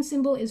the moon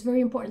symbol is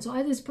very important. So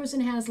either this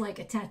person has like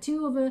a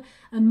tattoo of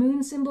a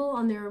moon symbol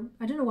on their,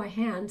 I don't know why,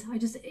 hand. I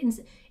just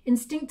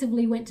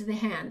instinctively went to the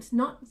hand.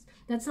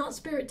 That's not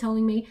spirit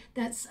telling me,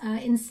 that's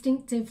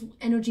instinctive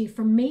energy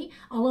from me.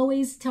 I'll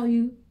always tell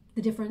you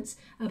the difference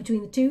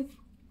between the two.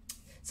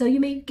 So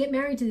you may get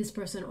married to this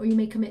person, or you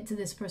may commit to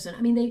this person.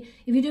 I mean,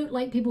 if you don't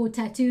like people with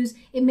tattoos,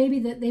 it may be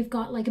that they've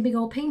got like a big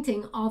old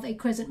painting of a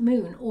crescent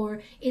moon,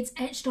 or it's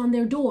etched on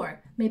their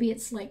door. Maybe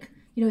it's like,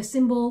 you know, a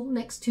symbol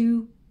next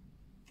to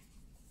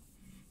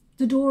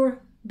the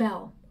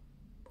doorbell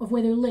of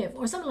where they live,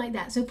 or something like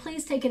that. So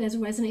please take it as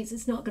it resonates.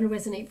 It's not going to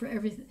resonate for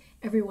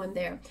everyone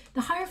there.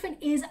 The Hierophant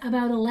is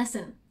about a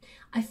lesson.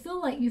 I feel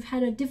like you've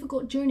had a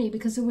difficult journey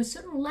because there were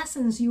certain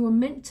lessons you were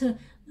meant to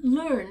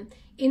learn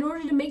in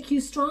order to make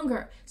you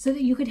stronger so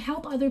that you could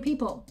help other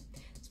people,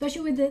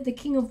 especially with the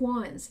King of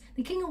Wands.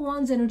 The King of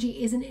Wands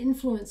energy is an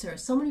influencer,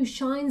 someone who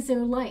shines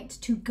their light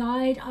to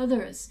guide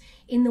others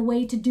in the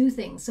way to do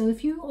things. So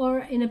if you are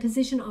in a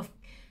position of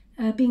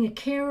being a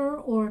carer,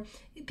 or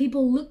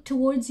people look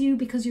towards you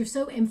because you're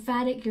so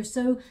emphatic, you're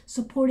so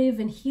supportive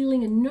and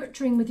healing and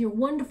nurturing with your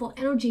wonderful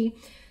energy,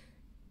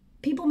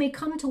 people may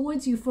come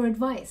towards you for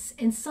advice.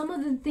 And some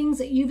of the things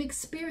that you've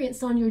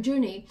experienced on your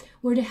journey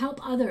were to help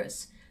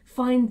others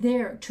find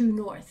their true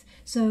north.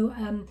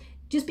 So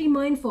just be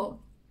mindful.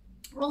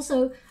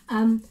 Also,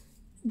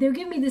 they're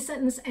giving me this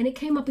sentence, and it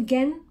came up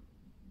again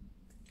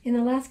in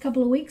the last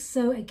couple of weeks.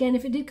 So again,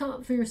 if it did come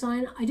up for your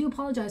sign, I do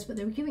apologize, but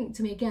they were giving it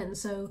to me again.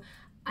 So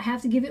I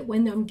have to give it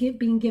when I'm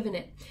being given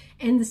it.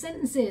 And the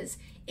sentence is,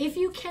 if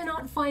you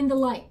cannot find the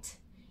light,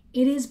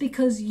 it is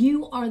because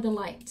you are the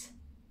light.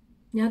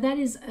 Now that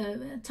is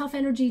a tough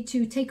energy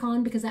to take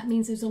on, because that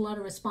means there's a lot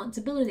of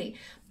responsibility.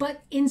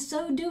 But in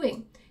so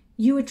doing,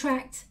 you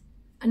attract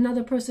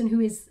another person who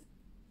is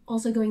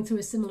also going through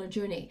a similar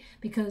journey,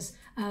 because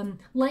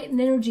light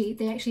and energy,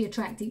 they actually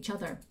attract each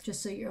other,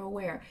 just so you're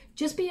aware.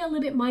 Just be a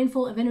little bit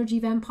mindful of energy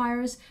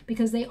vampires,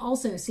 because they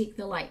also seek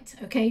the light,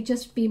 okay?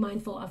 Just be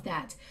mindful of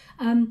that.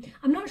 I'm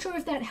not sure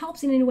if that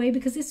helps in any way,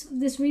 because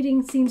this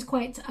reading seems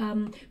quite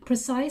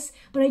precise,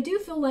 but I do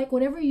feel like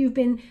whatever you've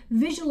been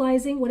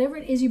visualizing, whatever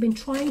it is you've been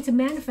trying to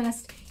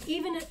manifest,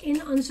 even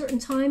in uncertain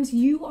times,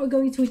 you are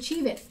going to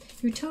achieve it.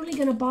 You're totally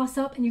going to boss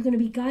up, and you're going to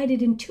be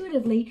guided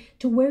intuitively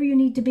to where you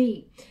need to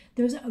be.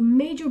 There's a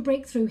major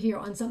breakthrough here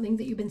on something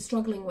that you've been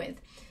struggling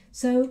with.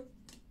 So,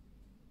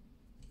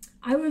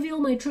 I reveal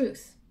my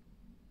truth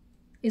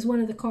is one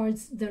of the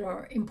cards that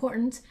are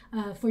important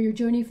for your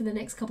journey for the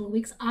next couple of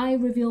weeks. I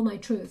reveal my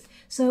truth.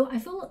 So I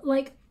feel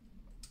like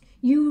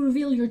you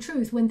reveal your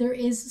truth when there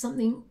is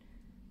something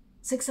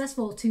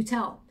successful to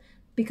tell,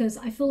 because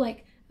I feel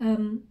like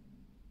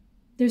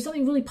there's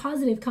something really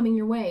positive coming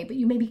your way, but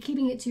you may be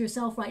keeping it to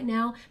yourself right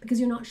now because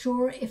you're not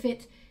sure if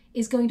it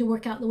is going to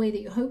work out the way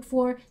that you hope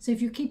for. So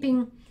if you're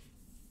keeping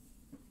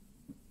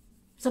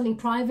something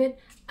private,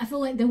 I feel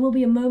like there will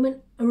be a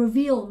moment, a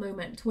reveal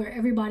moment, where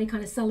everybody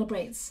kind of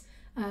celebrates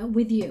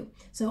with you.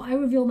 So I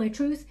reveal my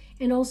truth.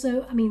 And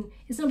also, I mean,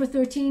 it's number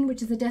 13,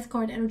 which is the Death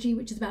card energy,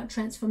 which is about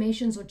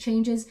transformations or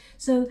changes.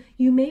 So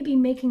you may be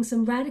making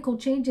some radical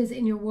changes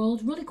in your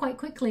world really quite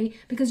quickly,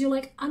 because you're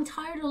like, I'm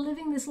tired of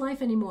living this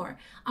life anymore.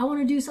 I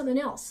want to do something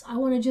else. I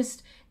want to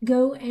just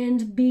go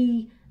and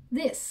be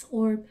this,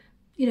 or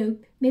you know,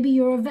 maybe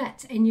you're a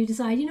vet and you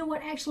decide, you know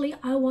what, actually,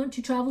 I want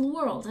to travel the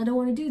world. I don't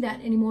want to do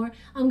that anymore.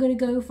 I'm going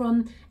to go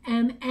from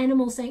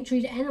animal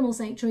sanctuary to animal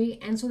sanctuary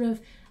and sort of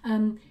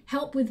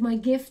help with my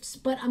gifts,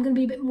 but I'm going to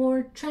be a bit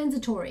more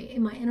transitory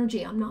in my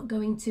energy. I'm not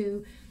going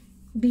to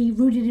be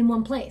rooted in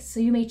one place. So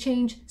you may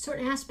change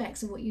certain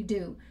aspects of what you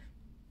do,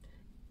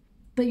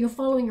 but you're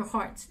following your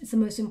heart. It's the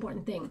most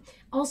important thing.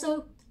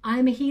 Also,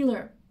 I'm a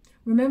healer.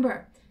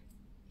 Remember,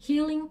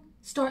 healing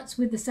starts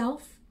with the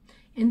self,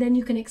 and then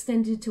you can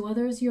extend it to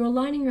others. You're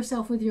aligning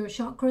yourself with your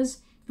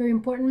chakras, very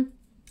important.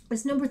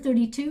 It's number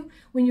 32.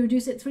 When you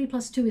reduce it, 3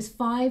 plus 2 is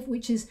 5,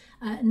 which is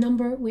a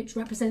number which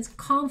represents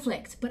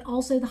conflict, but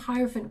also the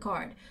Hierophant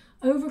card.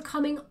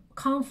 Overcoming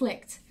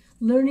conflict,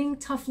 learning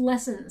tough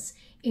lessons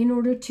in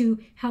order to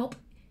help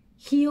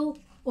heal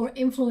or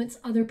influence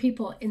other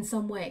people in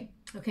some way.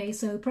 Okay,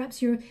 so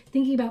perhaps you're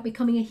thinking about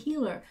becoming a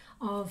healer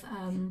of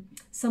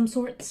some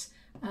sorts,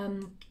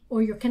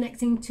 or you're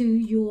connecting to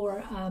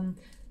your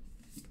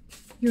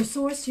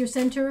source, your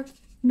center.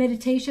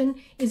 Meditation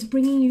is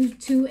bringing you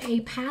to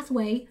a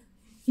pathway.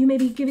 You may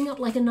be giving up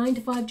like a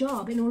 9-to-5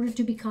 job in order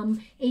to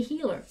become a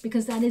healer,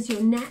 because that is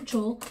your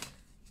natural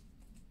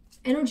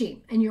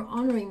energy and you're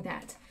honoring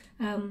that.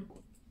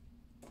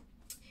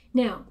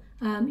 Now,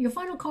 your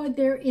final card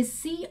there is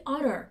Sea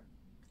Otter.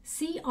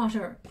 Sea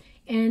Otter.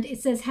 And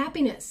it says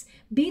happiness.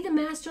 Be the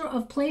master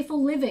of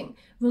playful living.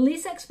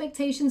 Release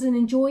expectations and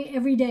enjoy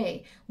every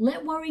day.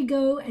 Let worry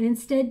go and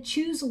instead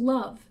choose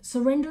love.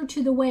 Surrender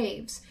to the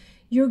waves.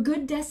 Your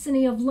good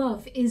destiny of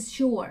love is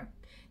sure.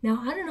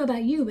 Now, I don't know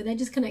about you, but that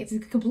just connects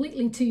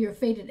completely to your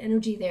fated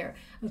energy there,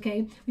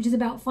 okay? Which is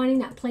about finding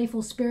that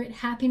playful spirit,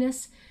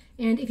 happiness.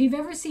 And if you've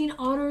ever seen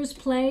otters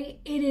play,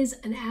 it is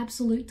an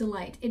absolute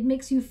delight. It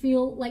makes you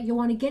feel like you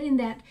want to get in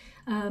that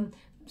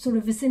sort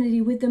of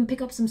vicinity with them,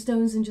 pick up some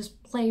stones and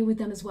just play with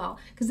them as well.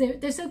 Because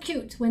they're so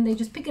cute when they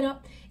just pick it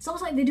up. It's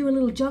almost like they do a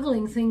little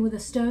juggling thing with a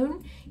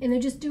stone, and they're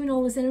just doing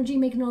all this energy,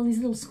 making all these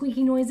little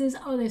squeaky noises.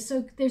 Oh,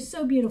 they're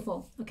so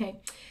beautiful,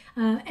 okay?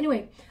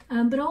 Anyway,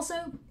 but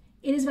also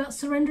it is about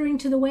surrendering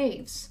to the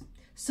waves.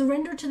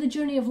 Surrender to the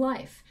journey of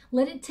life.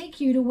 Let it take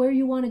you to where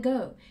you want to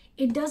go.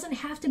 It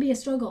doesn't have to be a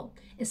struggle,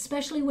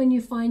 especially when you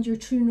find your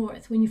true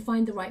north, when you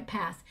find the right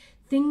path.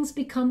 Things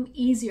become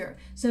easier.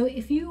 So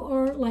if you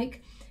are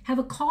like, have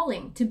a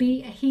calling to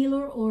be a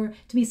healer or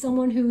to be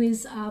someone who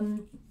is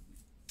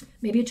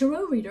maybe a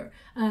tarot reader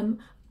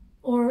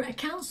or a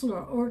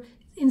counselor or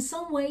in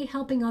some way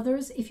helping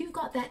others, if you've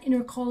got that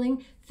inner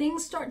calling,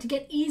 things start to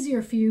get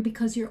easier for you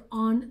because you're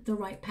on the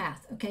right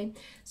path, okay?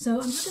 So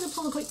I'm just going to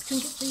pull a quick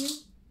trinket for you.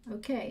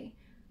 Okay.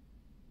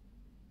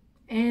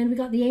 And we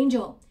got the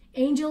angel.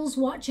 Angels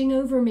watching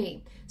over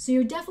me. So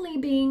you're definitely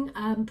being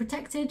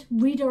protected,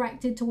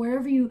 redirected to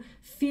wherever you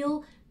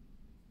feel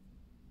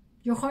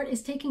your heart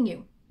is taking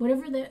you.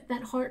 Whatever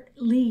that heart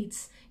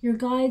leads, your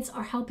guides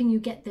are helping you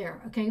get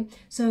there, okay?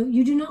 So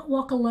you do not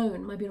walk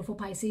alone, my beautiful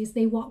Pisces.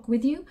 They walk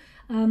with you.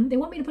 They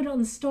want me to put it on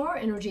the star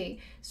energy.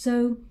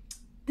 So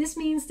this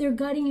means they're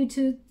guiding you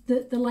to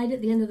the light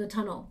at the end of the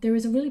tunnel. There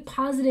is a really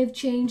positive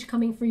change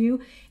coming for you,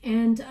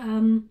 and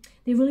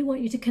they really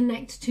want you to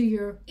connect to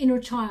your inner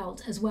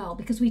child as well,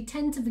 because we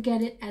tend to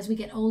forget it as we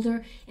get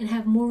older and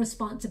have more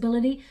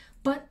responsibility.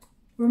 But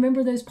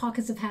remember those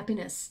pockets of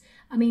happiness.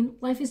 I mean,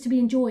 life is to be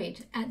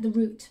enjoyed at the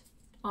root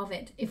of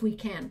it if we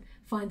can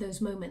find those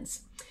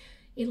moments.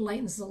 It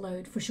lightens the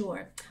load for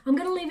sure. I'm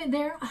going to leave it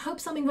there. I hope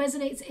something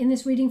resonates in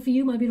this reading for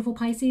you, my beautiful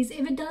Pisces.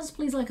 If it does,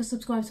 please like or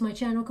subscribe to my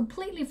channel.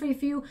 Completely free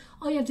for you.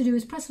 All you have to do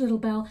is press a little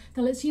bell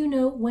that lets you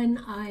know when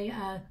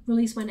I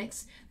release my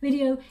next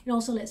video. It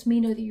also lets me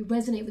know that you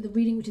resonate with the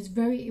reading, which is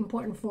very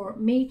important for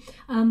me.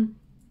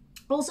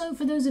 Also,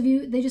 for those of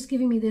you, they're just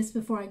giving me this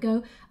before I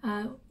go.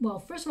 Well,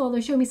 first of all,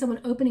 they're showing me someone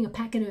opening a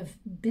packet of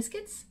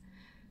biscuits.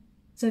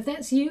 So if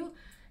that's you,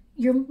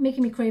 you're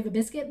making me crave a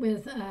biscuit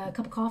with a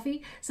cup of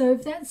coffee. So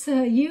if that's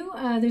you,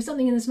 there's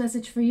something in this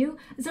message for you.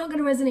 It's not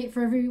going to resonate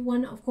for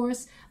everyone, of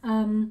course.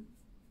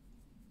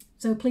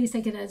 So please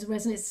take it as it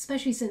resonates,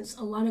 especially since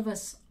a lot of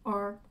us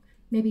are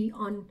maybe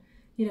on,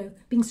 you know,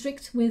 being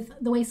strict with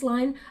the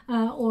waistline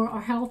or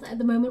our health at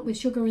the moment with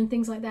sugar and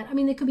things like that. I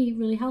mean, they could be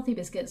really healthy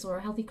biscuits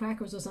or healthy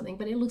crackers or something,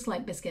 but it looks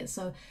like biscuits.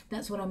 So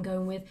that's what I'm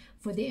going with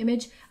for the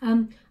image.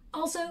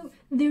 Also,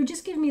 they're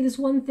just giving me this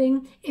one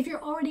thing. If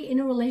you're already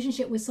in a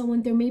relationship with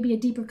someone, there may be a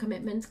deeper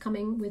commitment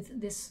coming with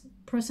this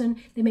person.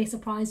 They may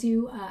surprise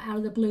you out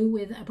of the blue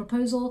with a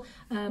proposal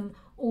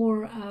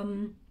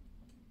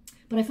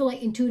but I feel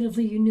like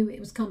intuitively you knew it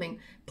was coming.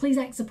 Please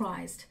act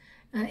surprised.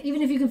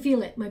 Even if you can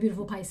feel it, my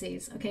beautiful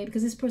Pisces, okay?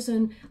 Because this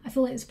person, I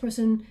feel like this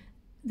person,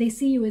 they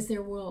see you as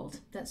their world.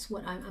 That's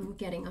what I'm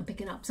getting, I'm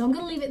picking up. So I'm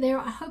going to leave it there.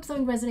 I hope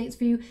something resonates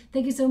for you.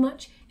 Thank you so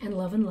much, and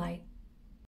love and light.